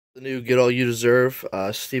The new Get All You Deserve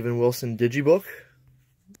Steven Wilson digibook.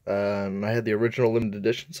 I had the original limited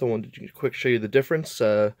edition, so I wanted to quick show you the difference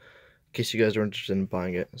in case you guys are interested in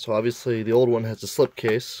buying it. So obviously the old one has a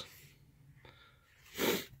slipcase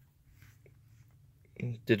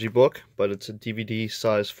digibook, but it's a DVD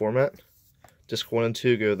size format. Disc 1 and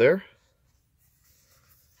 2 go there.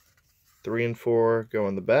 3 and 4 go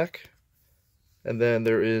on the back. And then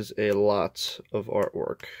there is a lot of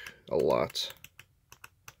artwork. A lot.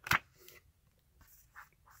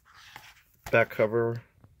 Back cover,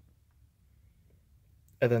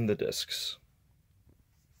 and then the discs.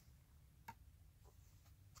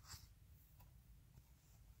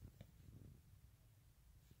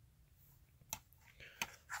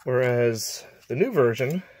 Whereas the new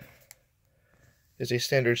version is a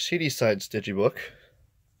standard CD sides digibook.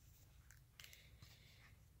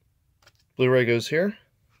 Blu-ray goes here.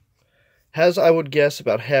 Has, I would guess,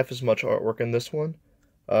 about half as much artwork in this one.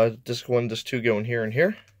 Disc 1, Disc 2 go in here and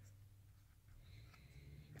here.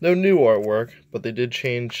 No new artwork, but they did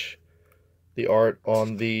change the art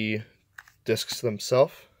on the discs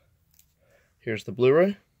themselves. Here's the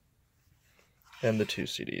Blu-ray and the 2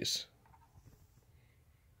 CDs.